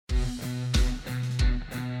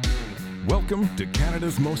Welcome to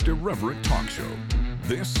Canada's most irreverent talk show.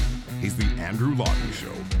 This is the Andrew Lawton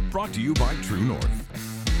Show, brought to you by True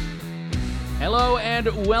North. Hello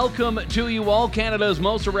and welcome to you all, Canada's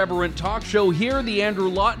most irreverent talk show here, the Andrew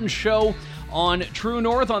Lawton Show on True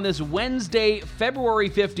North on this Wednesday, February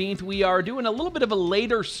 15th. We are doing a little bit of a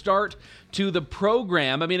later start to the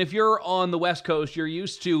program. I mean, if you're on the West Coast, you're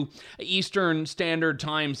used to Eastern Standard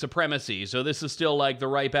Time supremacy. So this is still like the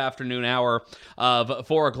ripe afternoon hour of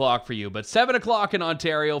 4 o'clock for you. But 7 o'clock in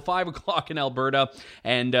Ontario, 5 o'clock in Alberta,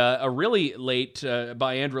 and a really late,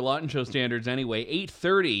 by Andrew Lawton Show standards anyway,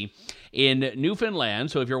 8:30 in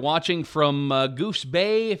Newfoundland. So if you're watching from Goose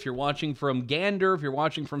Bay, if you're watching from Gander, if you're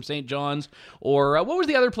watching from St. John's, or what was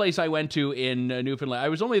the other place I went to in Newfoundland? I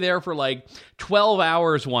was only there for like 12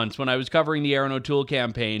 hours once when I was covering the Aaron O'Toole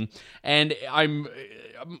campaign, and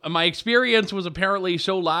my experience was apparently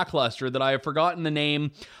so lackluster that I have forgotten the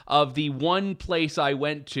name of the one place I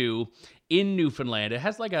went to in Newfoundland. It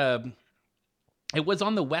has like it was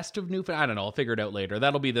on the west of Newfoundland. I don't know. I'll figure it out later.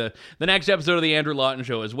 That'll be the next episode of the Andrew Lawton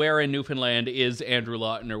Show, is where in Newfoundland is Andrew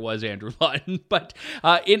Lawton, or was Andrew Lawton. But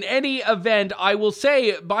in any event, I will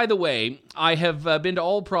say, by the way, I have been to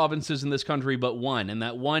all provinces in this country but one, and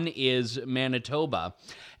that one is Manitoba.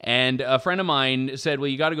 And a friend of mine said, well,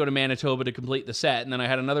 you got to go to Manitoba to complete the set. And then I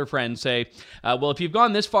had another friend say, well, if you've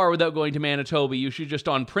gone this far without going to Manitoba, you should just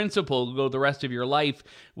on principle go the rest of your life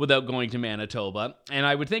without going to Manitoba. And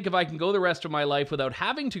I would think if I can go the rest of my life without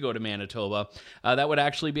having to go to Manitoba, that would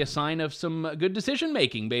actually be a sign of some good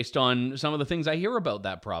decision-making based on some of the things I hear about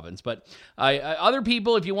that province. But other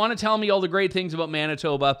people, if you want to tell me all the great things about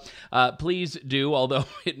Manitoba, please do, although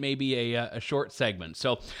it may be a short segment.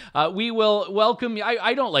 So we will welcome you.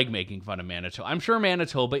 I don't like making fun of Manitoba. I'm sure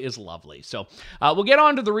Manitoba is lovely. So we'll get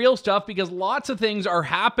on to the real stuff, because lots of things are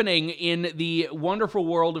happening in the wonderful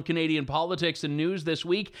world of Canadian politics and news this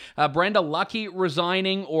week. Brenda Lucki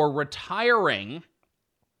resigning or retiring.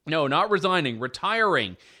 No, not resigning,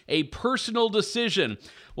 retiring. A personal decision.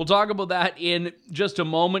 We'll talk about that in just a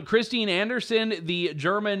moment. Christine Anderson, the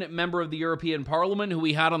German member of the European Parliament who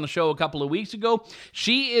we had on the show a couple of weeks ago,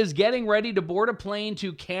 she is getting ready to board a plane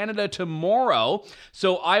to Canada tomorrow.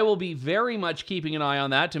 So I will be very much keeping an eye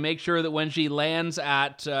on that to make sure that when she lands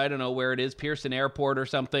at, I don't know where it is, Pearson Airport or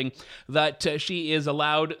something, that she is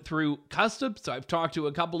allowed through customs. So I've talked to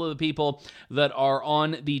a couple of the people that are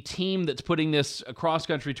on the team that's putting this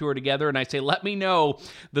cross-country tour together, and I say, let me know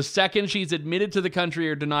the second she's admitted to the country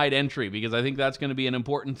or denied entry, because I think that's going to be an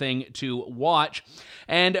important thing to watch.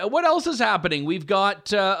 And what else is happening? We've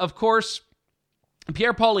got, of course,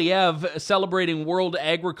 Pierre Poilievre celebrating World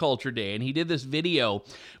Agriculture Day, and he did this video,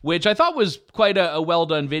 which I thought was quite a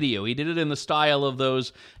well-done video. He did it in the style of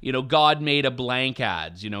those, God made a blank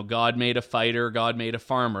ads, God made a fighter, God made a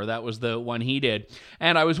farmer. That was the one he did.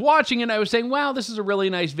 And I was watching and I was saying, wow, this is a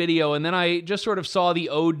really nice video. And then I just sort of saw the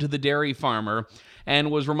ode to the dairy farmer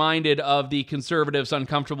and was reminded of the Conservatives'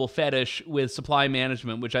 uncomfortable fetish with supply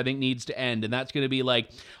management, which I think needs to end. And that's going to be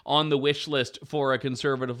like on the wish list for a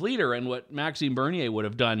Conservative leader, and what Maxime Bernier would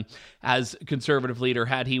have done as Conservative leader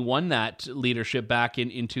had he won that leadership back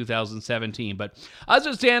in 2017. But as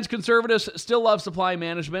it stands, Conservatives still love supply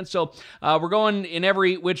management, so we're going in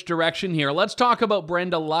every which direction here. Let's talk about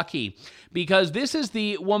Brenda Lucki, because this is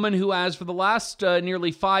the woman who has, for the last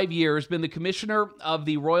nearly 5 years, been the Commissioner of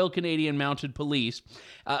the Royal Canadian Mounted Police.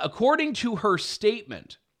 According to her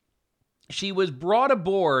statement, she was brought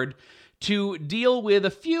aboard to deal with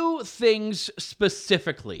a few things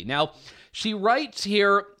specifically. Now, she writes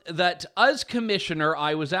here that as commissioner,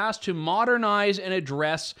 I was asked to modernize and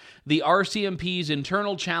address the RCMP's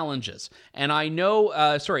internal challenges. And I know,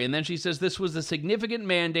 and then she says this was a significant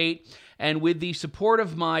mandate, and with the support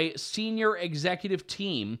of my senior executive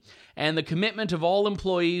team and the commitment of all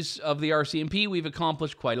employees of the RCMP, we've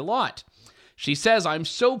accomplished quite a lot. She says, I'm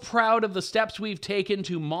so proud of the steps we've taken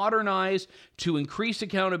to modernize, to increase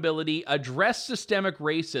accountability, address systemic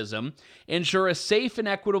racism, ensure a safe and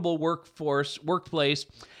equitable workplace,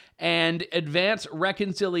 and advance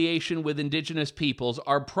reconciliation with Indigenous peoples.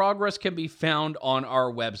 Our progress can be found on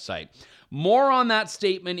our website. More on that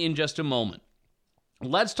statement in just a moment.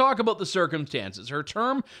 Let's talk about the circumstances. Her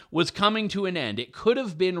term was coming to an end. It could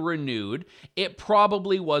have been renewed. It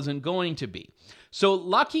probably wasn't going to be. So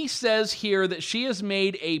Lucki says here that she has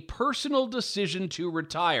made a personal decision to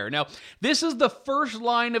retire. Now, this is the first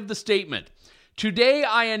line of the statement. Today,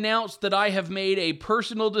 I announced that I have made a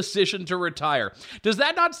personal decision to retire. Does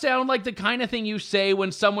that not sound like the kind of thing you say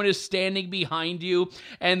when someone is standing behind you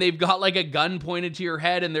and they've got like a gun pointed to your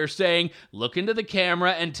head and they're saying, look into the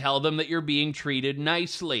camera and tell them that you're being treated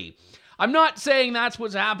nicely? I'm not saying that's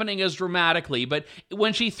what's happening as dramatically, but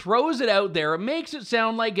when she throws it out there, it makes it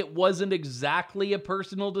sound like it wasn't exactly a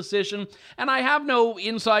personal decision. And I have no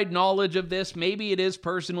inside knowledge of this. Maybe it is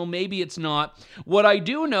personal, maybe it's not. What I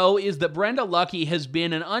do know is that Brenda Lucki has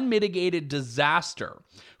been an unmitigated disaster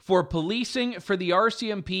for policing, for the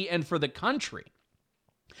RCMP, and for the country.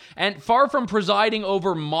 And far from presiding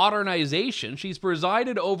over modernization, she's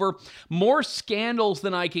presided over more scandals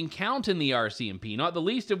than I can count in the RCMP, not the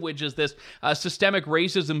least of which is this systemic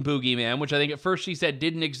racism boogeyman, which I think at first she said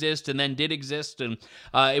didn't exist and then did exist, and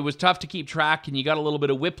it was tough to keep track, and you got a little bit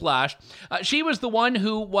of whiplash. She was the one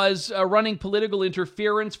who was running political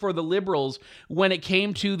interference for the Liberals when it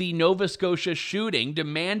came to the Nova Scotia shooting,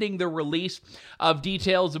 demanding the release of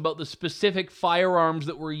details about the specific firearms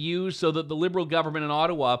that were used so that the Liberal government in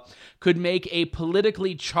Ottawa could make a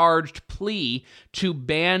politically charged plea to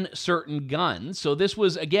ban certain guns. So this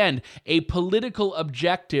was, again, a political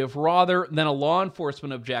objective rather than a law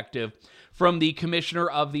enforcement objective from the commissioner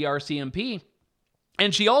of the RCMP.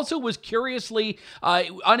 And she also was curiously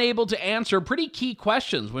unable to answer pretty key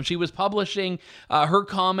questions when she was publishing her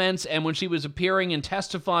comments and when she was appearing and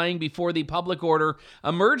testifying before the Public Order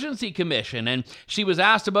Emergency Commission. And she was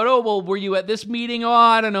asked about, oh, well, were you at this meeting? Oh,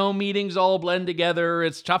 I don't know. Meetings all blend together.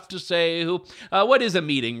 It's tough to say who. What is a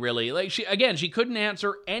meeting, really? Like she couldn't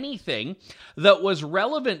answer anything that was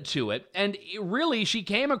relevant to it. And really, she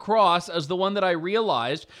came across as the one that I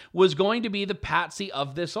realized was going to be the patsy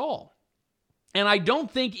of this all. And I don't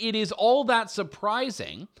think it is all that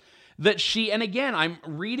surprising that she, and again, I'm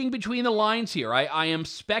reading between the lines here. I am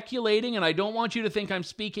speculating, and I don't want you to think I'm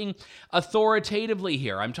speaking authoritatively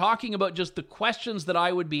here. I'm talking about just the questions that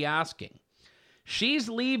I would be asking. She's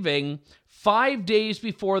leaving 5 days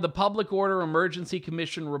before the Public Order Emergency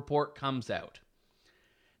Commission report comes out.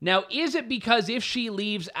 Now, is it because if she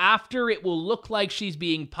leaves after, it will look like she's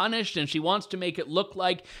being punished and she wants to make it look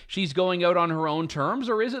like she's going out on her own terms?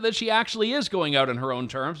 Or is it that she actually is going out on her own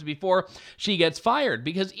terms before she gets fired?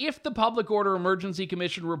 Because if the Public Order Emergency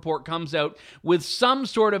Commission report comes out with some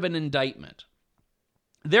sort of an indictment,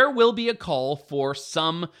 there will be a call for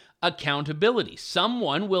some accountability.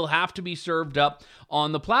 Someone will have to be served up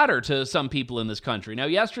on the platter to some people in this country. Now,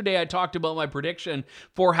 yesterday I talked about my prediction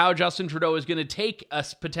for how Justin Trudeau is going to take a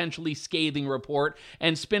potentially scathing report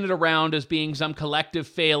and spin it around as being some collective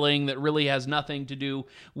failing that really has nothing to do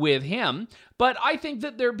with him. But I think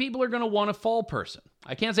that people are going to want a fall person.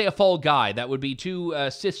 I can't say a fall guy. That would be too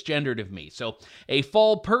cisgendered of me. So a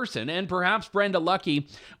fall person, and perhaps Brenda Lucki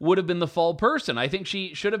would have been the fall person. I think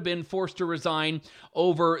she should have been forced to resign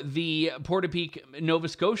over the Portapique, Nova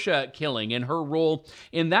Scotia killing and her role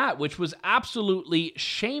in that, which was absolutely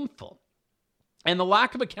shameful. And the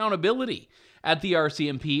lack of accountability at the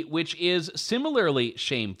RCMP, which is similarly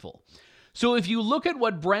shameful. So if you look at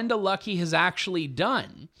what Brenda Lucki has actually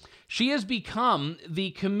done, she has become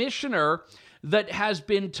the commissioner that has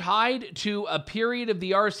been tied to a period of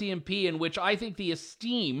the RCMP in which I think the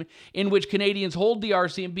esteem in which Canadians hold the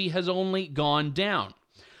RCMP has only gone down.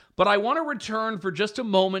 But I want to return for just a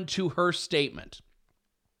moment to her statement.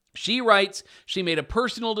 She writes, she made a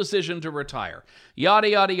personal decision to retire. Yada,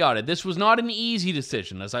 yada, yada. This was not an easy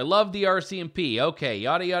decision, as I love the RCMP. Okay,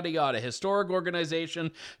 yada, yada, yada. Historic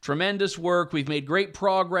organization, tremendous work. We've made great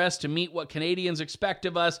progress to meet what Canadians expect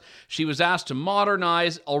of us. She was asked to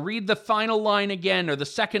modernize. I'll read the final line again, or the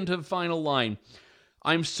second to final line.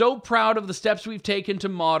 I'm so proud of the steps we've taken to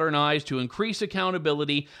modernize, to increase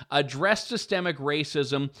accountability, address systemic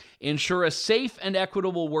racism, ensure a safe and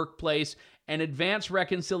equitable workplace, and advance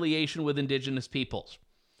reconciliation with Indigenous peoples.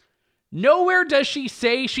 Nowhere does she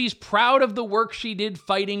say she's proud of the work she did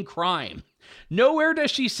fighting crime. Nowhere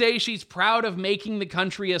does she say she's proud of making the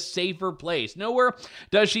country a safer place. Nowhere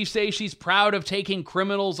does she say she's proud of taking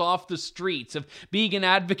criminals off the streets, of being an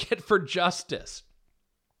advocate for justice.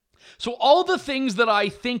 So all the things that I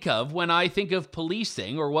think of when I think of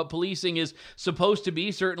policing, or what policing is supposed to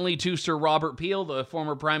be, certainly to Sir Robert Peel, the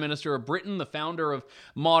former Prime Minister of Britain, the founder of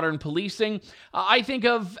modern policing, I think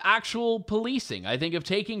of actual policing. I think of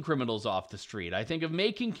taking criminals off the street. I think of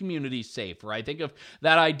making communities safer. I think of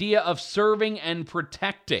that idea of serving and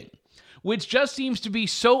protecting, which just seems to be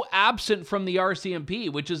so absent from the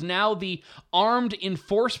RCMP, which is now the armed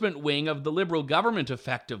enforcement wing of the Liberal government,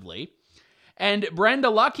 effectively. And Brenda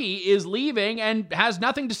Lucki is leaving and has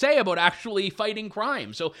nothing to say about actually fighting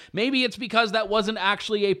crime. So maybe it's because that wasn't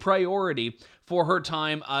actually a priority for her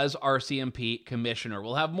time as RCMP commissioner.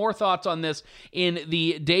 We'll have more thoughts on this in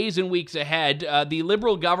the days and weeks ahead. The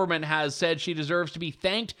Liberal government has said she deserves to be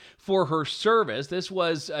thanked for her service. This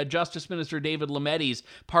was Justice Minister David Lameddi's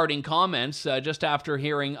parting comments just after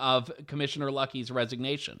hearing of Commissioner Lucki's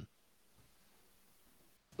resignation.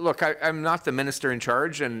 Look, I'm not the minister in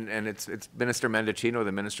charge, and it's Minister Mendocino,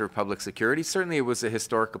 the Minister of Public Security. Certainly, it was a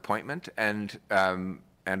historic appointment, and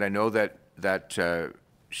I know that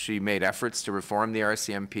she made efforts to reform the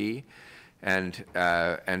RCMP, and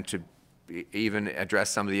to even address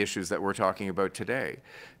some of the issues that we're talking about today.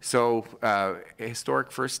 So, a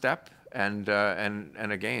historic first step, and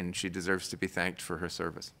again, she deserves to be thanked for her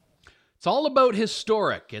service. It's all about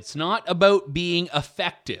historic. It's not about being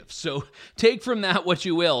effective. So take from that what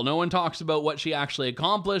you will. No one talks about what she actually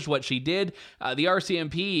accomplished, what she did. The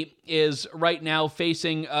RCMP is right now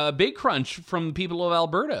facing a big crunch from the people of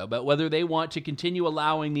Alberta about whether they want to continue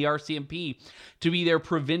allowing the RCMP to be their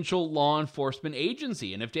provincial law enforcement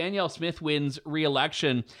agency. And if Danielle Smith wins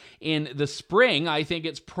re-election in the spring, I think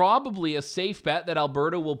it's probably a safe bet that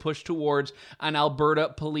Alberta will push towards an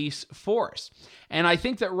Alberta police force. And I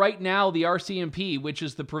think that right now, the RCMP, which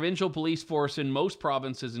is the provincial police force in most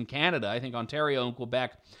provinces in Canada, I think Ontario and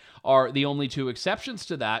Quebec are the only two exceptions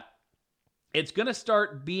to that, it's going to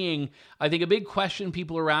start being, I think, a big question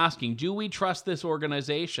people are asking. Do we trust this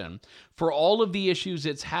organization for all of the issues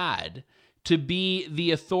it's had to be the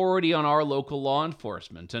authority on our local law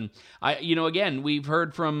enforcement? And again, we've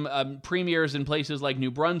heard from premiers in places like New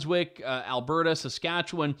Brunswick, Alberta,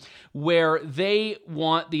 Saskatchewan, where they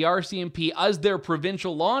want the RCMP as their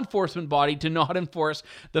provincial law enforcement body to not enforce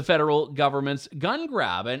the federal government's gun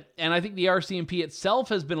grab. And I think the RCMP itself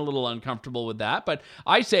has been a little uncomfortable with that, but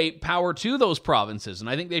I say power to those provinces, and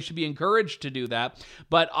I think they should be encouraged to do that.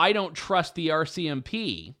 But I don't trust the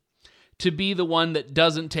RCMP to be the one that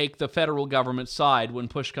doesn't take the federal government side when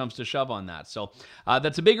push comes to shove on that. So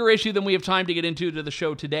that's a bigger issue than we have time to get into to the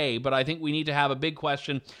show today, but I think we need to have a big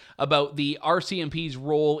question about the RCMP's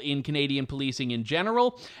role in Canadian policing in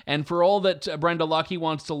general. And for all that Brenda Lucki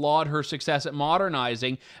wants to laud her success at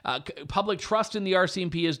modernizing, public trust in the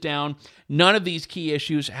RCMP is down. None of these key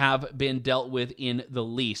issues have been dealt with in the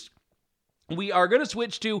least. We are going to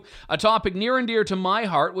switch to a topic near and dear to my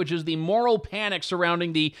heart, which is the moral panic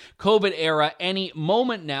surrounding the COVID era any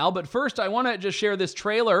moment now. But first, I want to just share this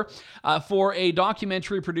trailer for a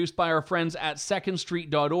documentary produced by our friends at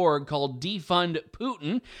secondstreet.org called Defund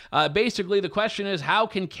Putin. Basically, the question is, how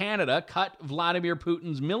can Canada cut Vladimir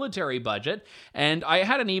Putin's military budget? And I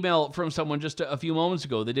had an email from someone just a few moments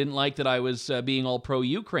ago that didn't like that I was being all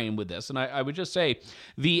pro-Ukraine with this. And I would just say,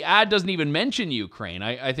 the ad doesn't even mention Ukraine.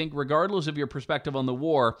 I think regardless of your perspective on the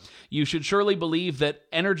war, you should surely believe that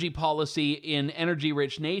energy policy in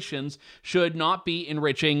energy-rich nations should not be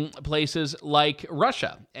enriching places like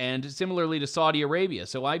Russia, and similarly to Saudi Arabia.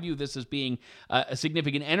 So I view this as being a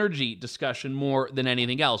significant energy discussion more than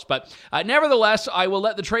anything else. But nevertheless, I will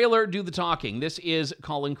let the trailer do the talking. This is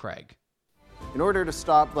Colin Craig. In order to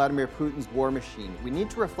stop Vladimir Putin's war machine, we need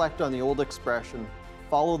to reflect on the old expression,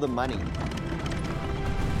 follow the money.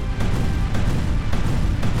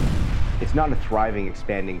 It's not a thriving,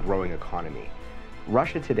 expanding, growing economy.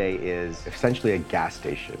 Russia today is essentially a gas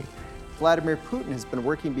station. Vladimir Putin has been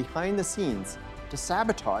working behind the scenes to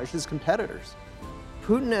sabotage his competitors.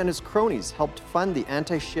 Putin and his cronies helped fund the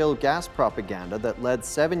anti-shale gas propaganda that led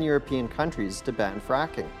 7 European countries to ban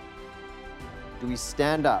fracking. Do we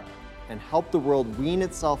stand up and help the world wean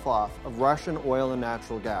itself off of Russian oil and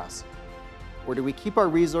natural gas? Or do we keep our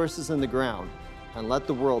resources in the ground and let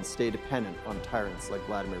the world stay dependent on tyrants like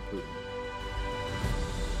Vladimir Putin?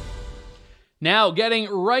 Now, getting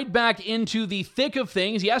right back into the thick of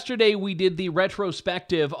things, yesterday we did the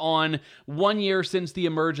retrospective on 1 year since the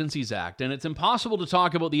Emergencies Act, and it's impossible to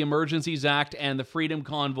talk about the Emergencies Act and the Freedom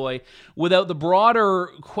Convoy without the broader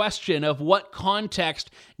question of what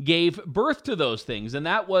context gave birth to those things, and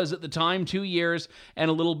that was at the time 2 years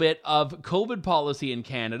and a little bit of COVID policy in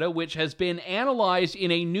Canada, which has been analyzed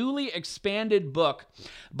in a newly expanded book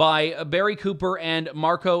by Barry Cooper and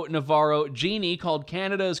Marco Navarro Gini called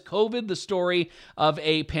Canada's COVID, the Story of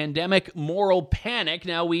a Pandemic Moral Panic.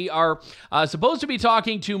 Now, we are supposed to be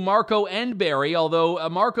talking to Marco and Barry, although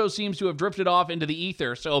Marco seems to have drifted off into the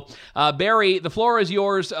ether. So, Barry, the floor is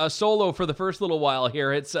yours solo for the first little while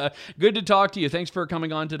here. It's good to talk to you. Thanks for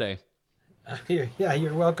coming on today. Yeah,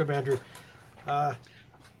 you're welcome, Andrew.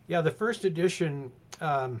 The first edition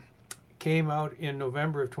came out in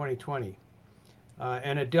November of 2020,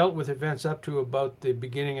 and it dealt with events up to about the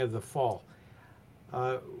beginning of the fall.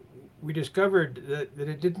 We discovered that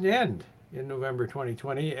it didn't end in November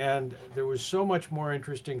 2020, and there was so much more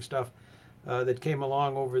interesting stuff that came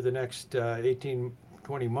along over the next 18,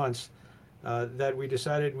 20 months that we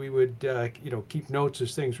decided we would keep notes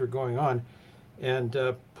as things were going on and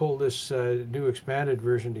pull this new expanded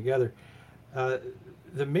version together.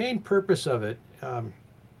 The main purpose of it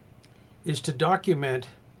is to document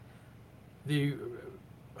the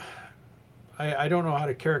I don't know how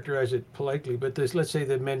to characterize it politely, but there's, let's say,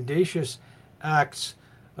 the mendacious acts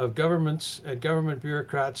of governments and government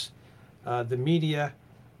bureaucrats, the media,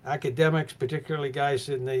 academics, particularly guys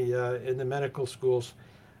in the medical schools,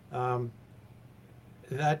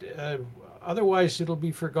 that otherwise it'll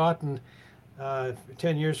be forgotten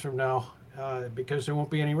 10 years from now because there won't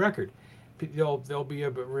be any record. There'll be a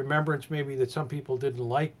remembrance maybe that some people didn't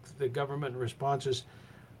like the government responses,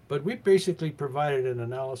 but we basically provided an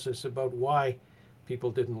analysis about why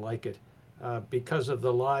people didn't like it because of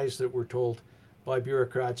the lies that were told by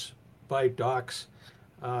bureaucrats, by docs,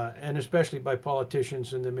 and especially by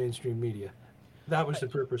politicians in the mainstream media. That was the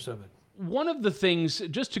purpose of it. One of the things,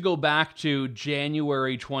 just to go back to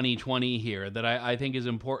January 2020 here, that I think is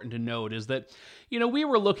important to note is that, we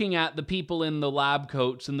were looking at the people in the lab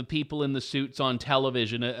coats and the people in the suits on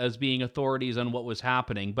television as being authorities on what was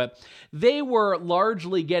happening, but they were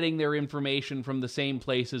largely getting their information from the same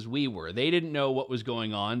place as we were. They didn't know what was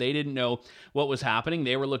going on. They didn't know what was happening.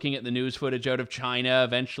 They were looking at the news footage out of China,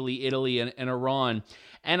 eventually Italy and Iran.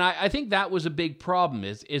 And I think that was a big problem,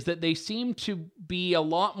 is that they seemed to be a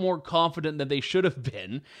lot more confident than they should have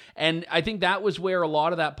been. And I think that was where a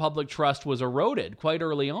lot of that public trust was eroded quite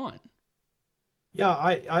early on. Yeah,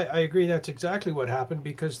 I agree. That's exactly what happened,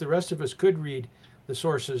 because the rest of us could read the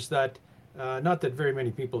sources that, not that very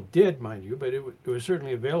many people did, mind you, but it was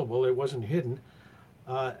certainly available. It wasn't hidden.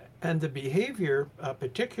 And the behavior,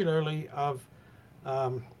 particularly of,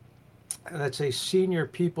 let's say, senior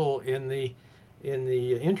people in the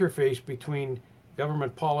interface between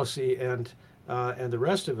government policy and the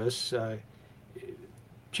rest of us,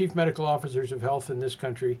 chief medical officers of health in this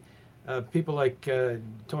country, people like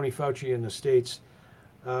Tony Fauci in the States,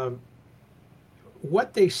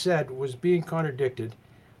 what they said was being contradicted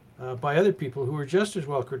by other people who were just as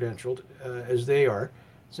well credentialed as they are.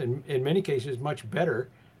 So in many cases, much better.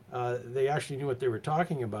 They actually knew what they were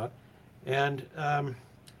talking about. And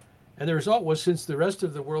the result was, since the rest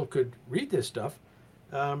of the world could read this stuff,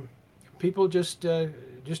 people just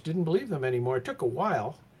didn't believe them anymore. It took a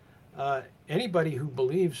while. Anybody who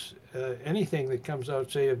believes anything that comes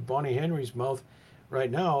out, say, of Bonnie Henry's mouth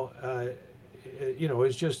right now,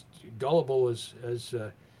 is just gullible as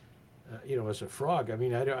a frog. I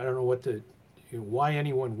mean, I don't know why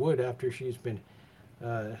anyone would, after she's been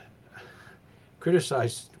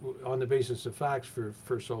criticized on the basis of facts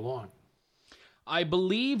for so long. I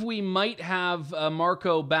believe we might have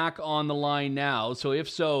Marco back on the line now. So if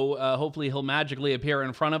so, hopefully he'll magically appear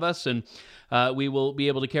in front of us and we will be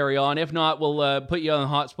able to carry on. If not, we'll put you on the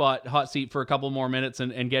hot seat for a couple more minutes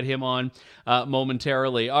and get him on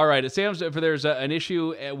momentarily. All right, it seems there's an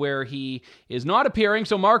issue where he is not appearing.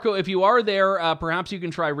 So Marco, if you are there, perhaps you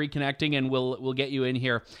can try reconnecting and we'll get you in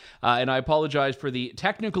here. And I apologize for the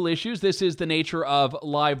technical issues. This is the nature of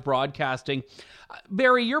live broadcasting.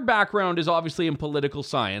 Barry, your background is obviously in political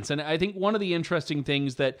science, and I think one of the interesting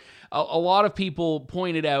things that a lot of people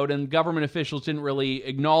pointed out and government officials didn't really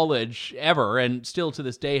acknowledge ever, and still to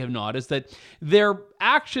this day have not, is that their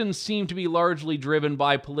actions seem to be largely driven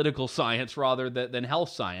by political science rather than health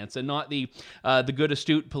science, and not the good,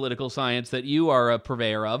 astute political science that you are a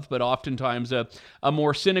purveyor of, but oftentimes a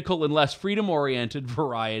more cynical and less freedom-oriented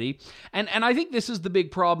variety. And I think this is the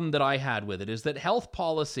big problem that I had with it, is that health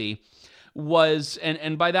policy was,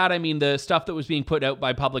 and by that I mean the stuff that was being put out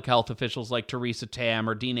by public health officials like Theresa Tam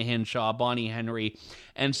or Dina Hinshaw, Bonnie Henry,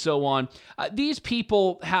 and so on. These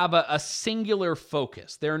people have a singular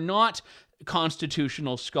focus. They're not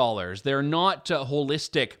constitutional scholars. They're not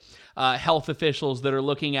holistic health officials that are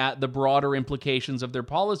looking at the broader implications of their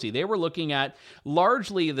policy. They were looking at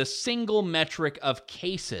largely the single metric of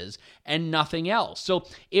cases and nothing else. So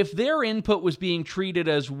if their input was being treated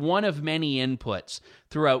as one of many inputs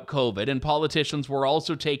throughout COVID, and politicians were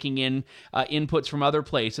also taking in inputs from other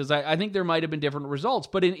places, I think there might have been different results.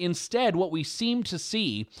 But instead, what we seemed to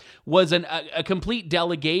see was a complete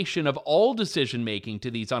delegation of all decision-making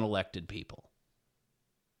to these unelected people.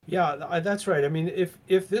 Yeah, that's right. I mean,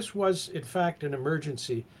 if this was in fact an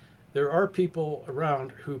emergency, there are people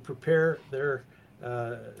around who prepare their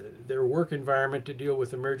work environment to deal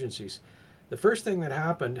with emergencies. The first thing that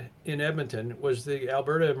happened in Edmonton was the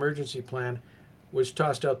Alberta emergency plan was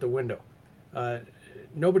tossed out the window.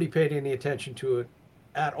 Nobody paid any attention to it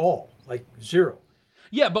at all, like zero.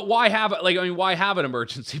 Yeah, but why have it? Why have an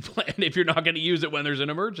emergency plan if you're not going to use it when there's an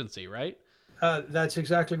emergency, right? That's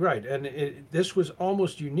exactly right. And this was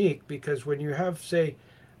almost unique because when you have, say,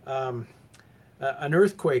 an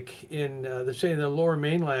earthquake in, say, in the Lower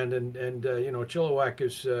Mainland, and Chilliwack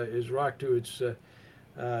is rocked to its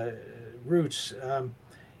roots,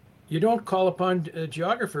 you don't call upon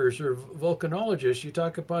geographers or volcanologists. You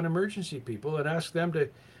talk upon emergency people and ask them to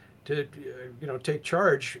take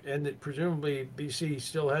charge. And that presumably BC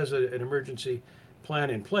still has an emergency plan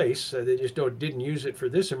in place. They just didn't use it for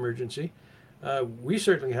this emergency. We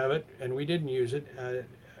certainly have it, and we didn't use it.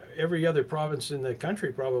 Every other province in the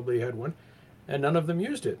country probably had one, and none of them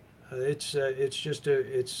used it.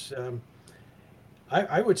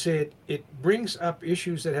 I would say it brings up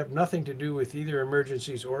issues that have nothing to do with either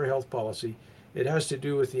emergencies or health policy. It has to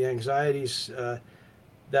do with the anxieties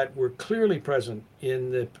that were clearly present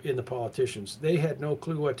in the politicians. They had no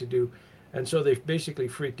clue what to do, and so they basically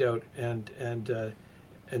freaked out and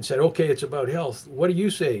said, "Okay, it's about health. What do you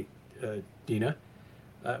say, Dina?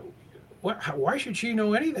 Why should she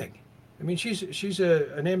know anything? I mean, she's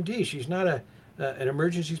an MD. She's not an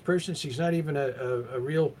emergencies person. She's not even a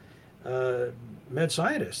real med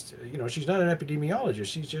scientist. She's not an epidemiologist.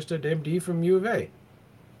 She's just an MD from U of A.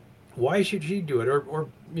 Why should she do it? Or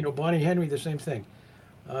Bonnie Henry, the same thing.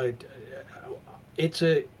 It's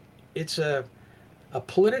a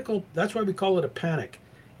political. That's why we call it a panic.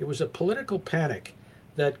 It was a political panic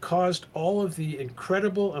that caused all of the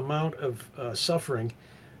incredible amount of suffering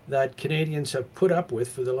that Canadians have put up with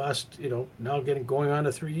for the last, now going on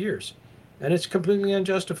to 3 years. And it's completely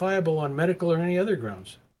unjustifiable on medical or any other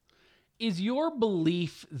grounds. Is your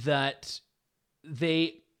belief that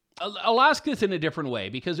I'll ask this in a different way,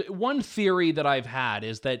 because one theory that I've had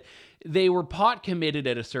is that they were pot committed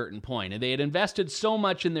at a certain point, and they had invested so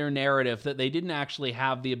much in their narrative that they didn't actually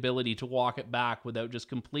have the ability to walk it back without just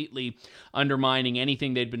completely undermining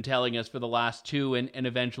anything they'd been telling us for the last 2 and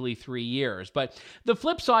eventually 3 years. But the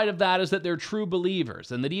flip side of that is that they're true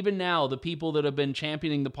believers, and that even now, the people that have been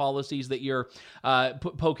championing the policies that you're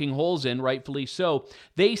poking holes in, rightfully so,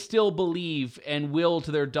 they still believe and will to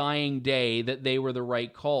their dying day that they were the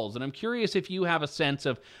right calls. And I'm curious if you have a sense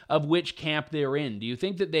of which camp they're in. Do you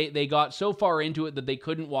think that they got so far into it that they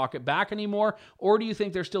couldn't walk it back anymore, or do you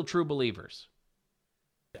think they're still true believers?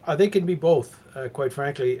 They can be both, quite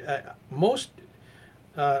frankly. I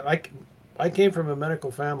came from a medical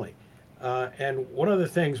family, and one of the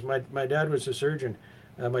things, my dad was a surgeon,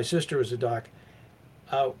 my sister was a doc.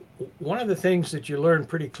 One of the things that you learn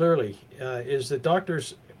pretty clearly is that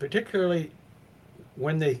doctors, particularly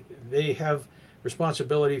when they have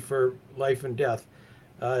responsibility for life and death,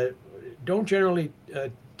 don't generally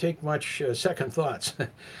take much second thoughts.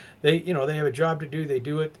 They have a job to do. They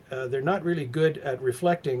do it. They're not really good at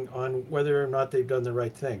reflecting on whether or not they've done the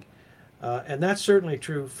right thing, and that's certainly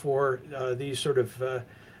true for these sort of,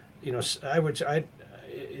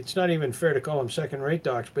 it's not even fair to call them second-rate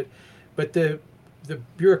docs, but the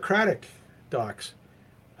bureaucratic docs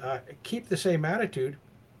keep the same attitude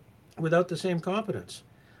without the same competence.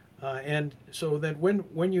 And so that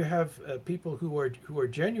when you have people who are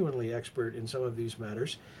genuinely expert in some of these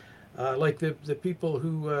matters, like the people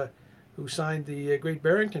who signed the Great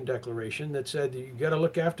Barrington Declaration that said you got to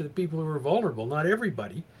look after the people who are vulnerable, not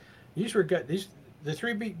everybody. These were the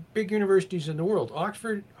 3 big universities in the world: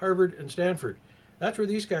 Oxford, Harvard, and Stanford. That's where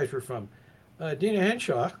these guys were from. Dina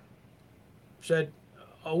Henshaw said,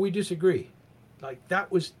 "Oh, we disagree." Like,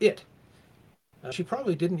 that was it. She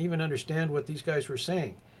probably didn't even understand what these guys were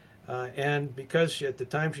saying. And because at the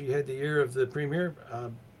time she had the ear of the premier,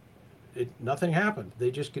 nothing happened.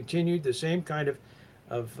 They just continued the same kind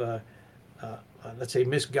of let's say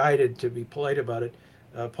misguided, to be polite about it,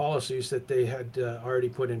 policies that they had already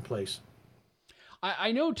put in place.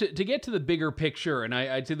 I know to get to the bigger picture, and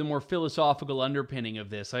I'd say the more philosophical underpinning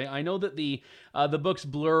of this, I know that the book's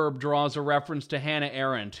blurb draws a reference to Hannah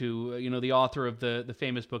Arendt, who, the author of the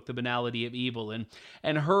famous book, The Banality of Evil,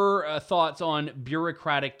 and her thoughts on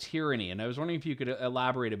bureaucratic tyranny. And I was wondering if you could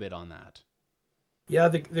elaborate a bit on that. Yeah,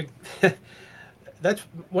 that's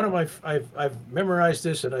one of my, I've memorized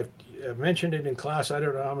this, and I've mentioned it in class I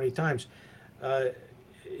don't know how many times.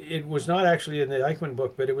 It was not actually in the Eichmann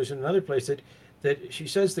book, but it was in another place that she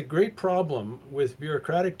says the great problem with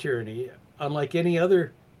bureaucratic tyranny, unlike any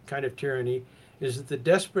other kind of tyranny, is that the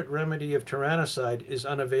desperate remedy of tyrannicide is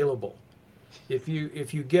unavailable. If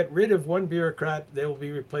you get rid of one bureaucrat, they will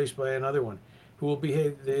be replaced by another one who will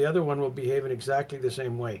behave, the other one will behave in exactly the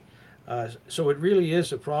same way. So it really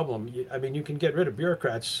is a problem. I mean, you can get rid of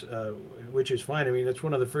bureaucrats, which is fine. I mean, that's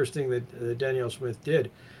one of the first things that Danielle Smith did,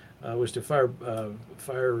 was to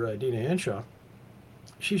fire Dina Henshaw.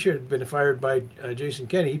 She should have been fired by Jason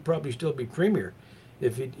Kenney. He'd probably still be premier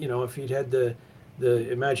if he'd had the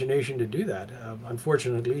imagination to do that.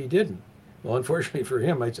 Unfortunately, he didn't. Well, unfortunately for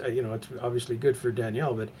him, it's obviously good for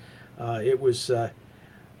Danielle, but it was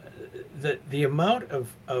the amount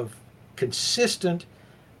of consistent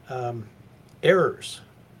errors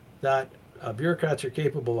that bureaucrats are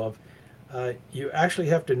capable of, you actually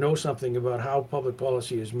have to know something about how public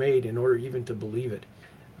policy is made in order even to believe it.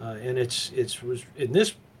 And it was in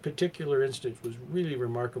this particular instance was really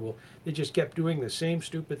remarkable. They just kept doing the same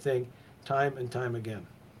stupid thing time and time again.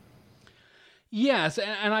 Yes,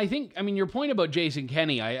 and I think, I mean, your point about Jason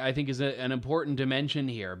Kenney, I think is an important dimension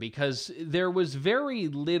here, because there was very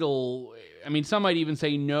little, I mean, some might even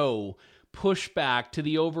say no, pushback to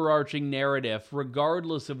the overarching narrative,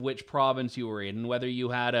 regardless of which province you were in, whether you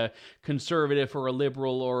had a conservative or a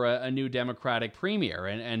liberal or a new Democratic premier.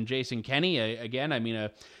 And Jason Kenney, again, I mean,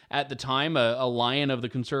 at the time, a lion of the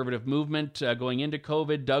conservative movement going into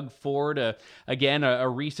COVID. Doug Ford, again, a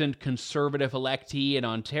recent conservative electee in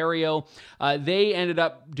Ontario. They ended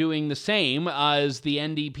up doing the same as the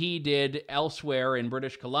NDP did elsewhere in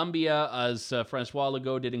British Columbia, as Francois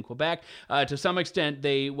Legault did in Quebec. To some extent,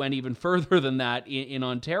 they went even further than that in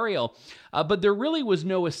Ontario. But there really was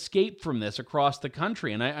no escape from this across the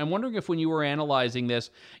country. And I'm wondering if when you were analyzing this,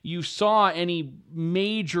 you saw any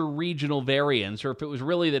major regional variance, or if it was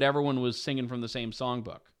really that everyone was singing from the same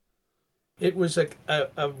songbook. It was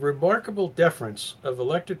a remarkable deference of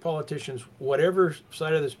elected politicians, whatever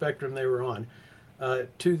side of the spectrum they were on,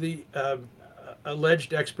 to the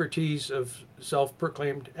alleged expertise of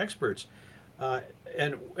self-proclaimed experts.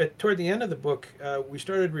 And toward the end of the book, we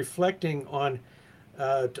started reflecting on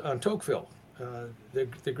Tocqueville,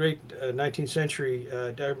 the great 19th century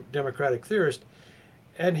democratic theorist.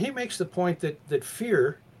 And he makes the point that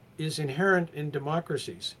fear is inherent in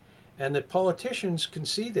democracies, and that politicians can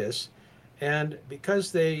see this, and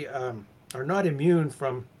because they are not immune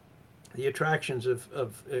from the attractions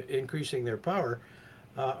of increasing their power,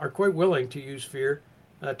 are quite willing to use fear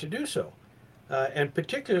to do so, and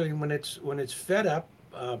particularly when it's fed up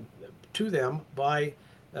to them by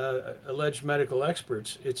alleged medical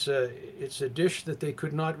experts. It's a dish that they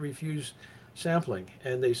could not refuse sampling,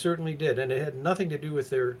 and they certainly did, and it had nothing to do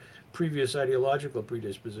with their previous ideological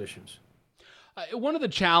predispositions. One of the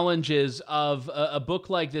challenges of a book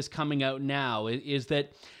like this coming out now is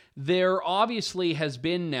that there obviously has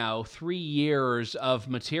been now 3 years of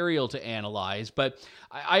material to analyze, but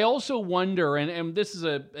I also wonder, and this is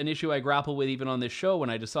an issue I grapple with even on this show when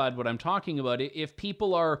I decide what I'm talking about, if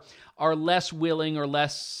people are less willing or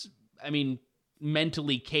less, I mean,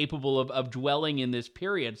 mentally capable of dwelling in this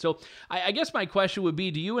period. So I guess my question would be,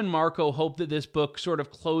 do you and Marco hope that this book sort of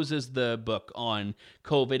closes the book on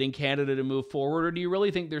COVID in Canada to move forward, or do you really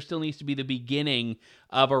think there still needs to be the beginning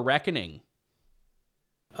of a reckoning?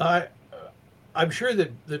 I'm sure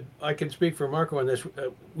that I can speak for Marco on this.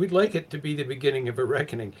 We'd like it to be the beginning of a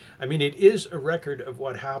reckoning. I mean, it is a record of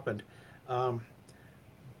what happened,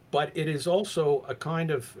 but it is also a kind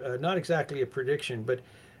of, not exactly a prediction, but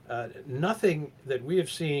nothing that we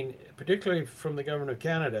have seen, particularly from the government of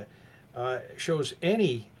Canada, shows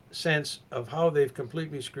any sense of how they've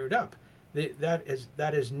completely screwed up. That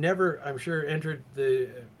has never, I'm sure, entered the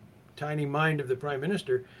tiny mind of the Prime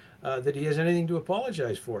Minister that he has anything to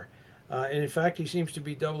apologize for. And in fact, he seems to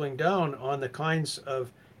be doubling down on the kinds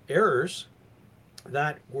of errors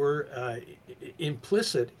that were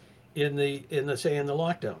implicit in the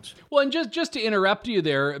lockdowns. Well, and just to interrupt you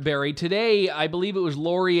there, Barry, today, I believe it was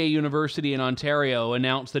Laurier University in Ontario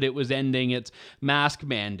announced that it was ending its mask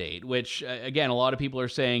mandate, which, again, a lot of people are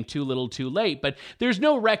saying too little too late, but there's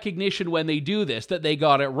no recognition when they do this that they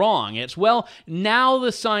got it wrong. It's, well, now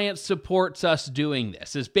the science supports us doing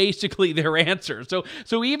this, is basically their answer.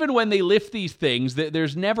 So even when they lift these things,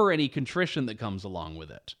 there's never any contrition that comes along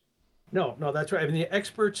with it. No, that's right. I mean, the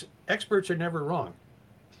experts are never wrong.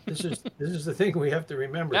 This is the thing we have to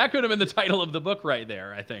remember. That could have been the title of the book right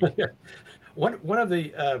there, I think. One of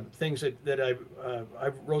the things that I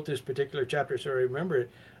wrote this particular chapter, so I remember it,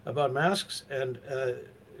 about masks, and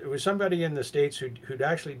it was somebody in the States who'd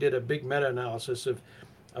actually did a big meta-analysis of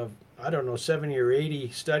I don't know, 70 or 80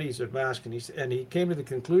 studies of masks, and he came to the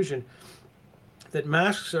conclusion that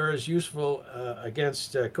masks are as useful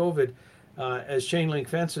against COVID as chain link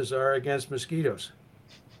fences are against mosquitoes.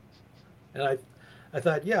 And I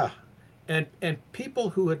thought, yeah, and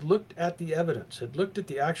people who had looked at the evidence, had looked at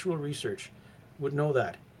the actual research, would know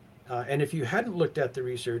that. And if you hadn't looked at the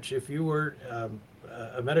research, if you were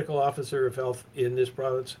a medical officer of health in this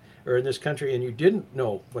province or in this country and you didn't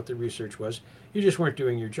know what the research was, you just weren't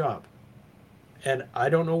doing your job. And I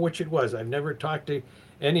don't know which it was. I've never talked to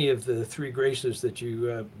any of the three Graces that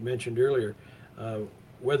you mentioned earlier,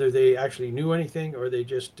 whether they actually knew anything or they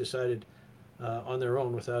just decided on their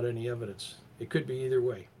own without any evidence. It could be either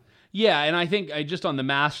way. Yeah, and I think just on the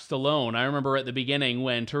masks alone, I remember at the beginning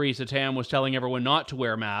when Theresa Tam was telling everyone not to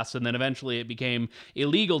wear masks, and then eventually it became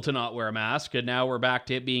illegal to not wear a mask, and now we're back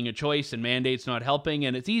to it being a choice and mandates not helping,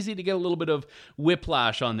 and it's easy to get a little bit of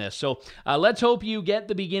whiplash on this. So let's hope you get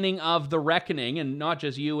the beginning of the reckoning, and not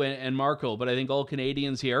just you and Marco, but I think all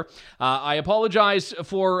Canadians here. I apologize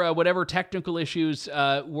for whatever technical issues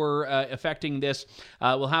were affecting this.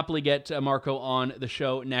 We'll happily get Marco on the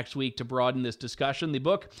show next week to broaden this discussion. The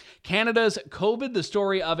book, Canada's COVID, the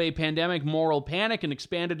story of a pandemic moral panic, an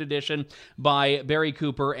expanded edition by Barry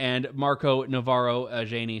Cooper and Marco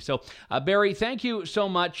Navarro-Jani. So, Barry, thank you so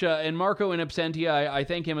much. And Marco in absentia, I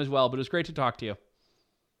thank him as well, but it was great to talk to you.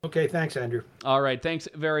 Okay, thanks, Andrew. All right, thanks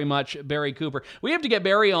very much, Barry Cooper. We have to get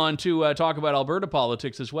Barry on to talk about Alberta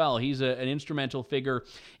politics as well. He's an instrumental figure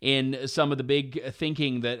in some of the big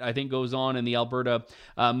thinking that I think goes on in the Alberta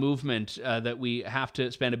movement that we have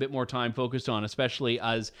to spend a bit more time focused on, especially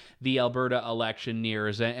as the Alberta election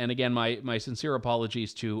nears. And again, my sincere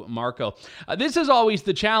apologies to Marco. This is always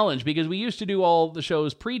the challenge, because we used to do all the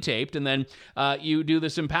shows pre-taped, and then you do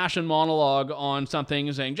this impassioned monologue on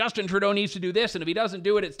something saying, Justin Trudeau needs to do this, and if he doesn't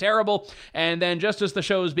do it, it's terrible. And then just as the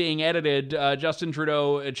show is being edited, Justin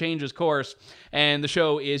Trudeau changes course and the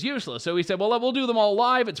show is useless. So he said, well, we'll do them all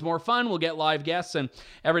live. It's more fun. We'll get live guests. And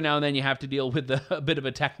every now and then you have to deal with a bit of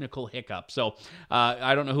a technical hiccup. So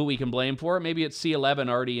I don't know who we can blame for it. Maybe it's C11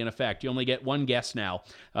 already in effect. You only get one guest now.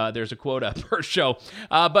 There's a quota per show.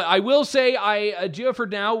 But I will say I adieu for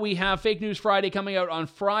now. We have Fake News Friday coming out on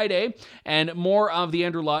Friday, and more of the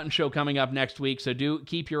Andrew Lawton Show coming up next week. So do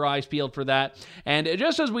keep your eyes peeled for that. And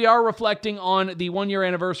just as we are reflecting on the 1-year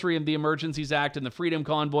anniversary of the Emergencies Act and the Freedom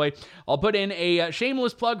Convoy, I'll put in a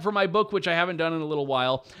shameless plug for my book, which I haven't done in a little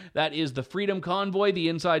while. That is The Freedom Convoy, the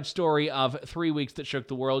inside story of 3 weeks that shook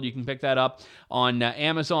the world. You can pick that up on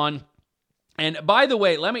Amazon. And by the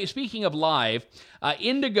way, speaking of live,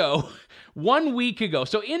 Indigo, 1 week ago.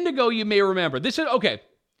 So Indigo, you may remember. This is, okay,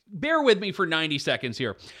 bear with me for 90 seconds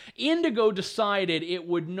here. Indigo decided it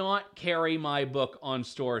would not carry my book on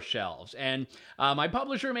store shelves. And my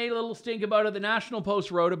publisher made a little stink about it. The National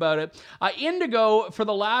Post wrote about it. Indigo, for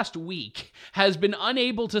the last week, has been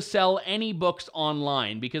unable to sell any books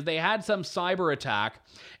online because they had some cyber attack.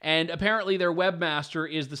 And apparently their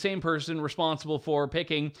webmaster is the same person responsible for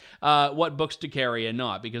picking what books to carry and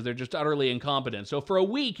not, because they're just utterly incompetent. So for a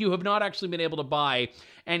week, you have not actually been able to buy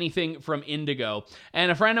anything from Indigo.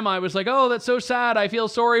 And a friend of mine was like, oh, that's so sad. I feel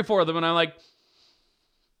sorry for them. And I'm like,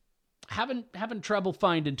 having trouble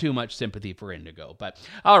finding too much sympathy for Indigo. But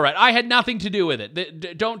all right, I had nothing to do with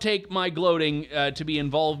it. Don't take my gloating to be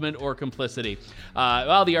involvement or complicity.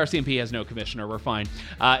 Well, the RCMP has no commissioner. We're fine.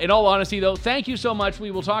 In all honesty, though, thank you so much.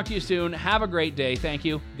 We will talk to you soon. Have a great day. Thank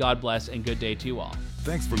you. God bless, and good day to you all.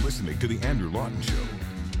 Thanks for listening to The Andrew Lawton Show.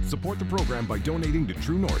 Support the program by donating to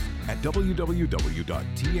True North at www.tnc.news.